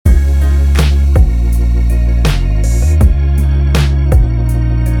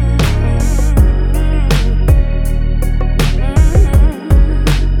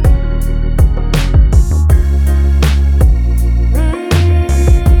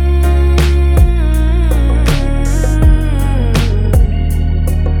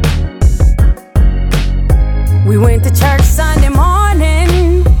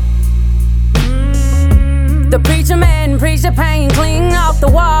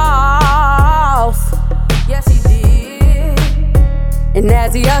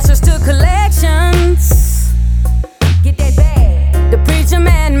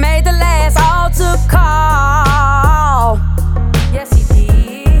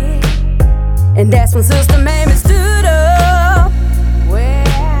And that's when Sister Mamie stood up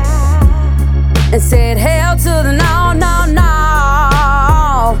and said, hell to the no, no,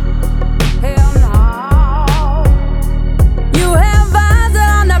 no. Hell no. You have eyes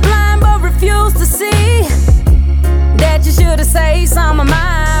that I'm not blind but refuse to see that you should have saved some of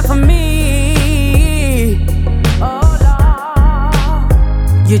mine for me. Oh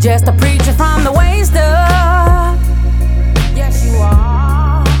Lord, you're just a preacher from the waist up. Yes you are.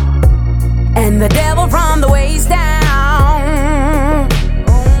 And the devil from the waist down.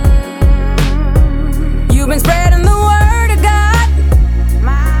 You've been spreading the word of God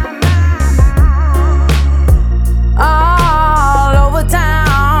all over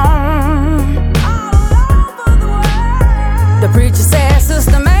town. All over the world. The preacher said,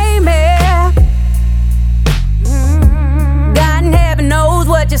 Sister Mamie, God in heaven knows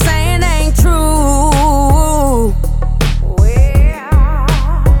what you're saying ain't true.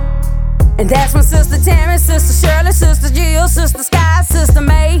 And that's when Sister Tammy, Sister Shirley, Sister Jill, Sister Sky, Sister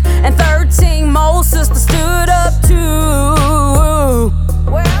May, and 13 more sisters stood up too.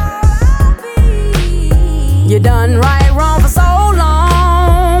 Well, I'll be. You done right wrong for so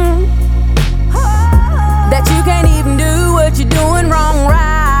long that you can't even do what you're doing wrong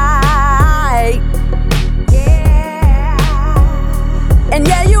right. Yeah. And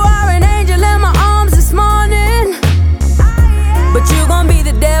yeah, you are an angel in my arms this morning, but you gon' be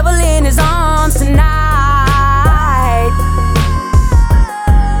the devil in his arms tonight.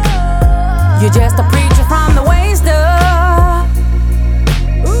 You're just a preacher from the waist up.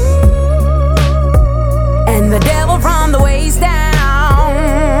 Ooh. And the devil from the waist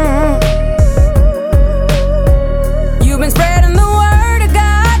down. You've been spreading the word of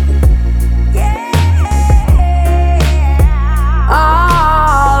God, yeah,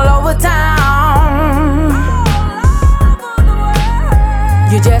 all over town. All over the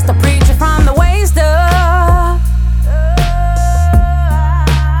world. You're just a preacher from the waist up.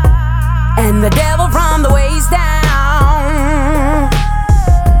 And the devil from the waist down.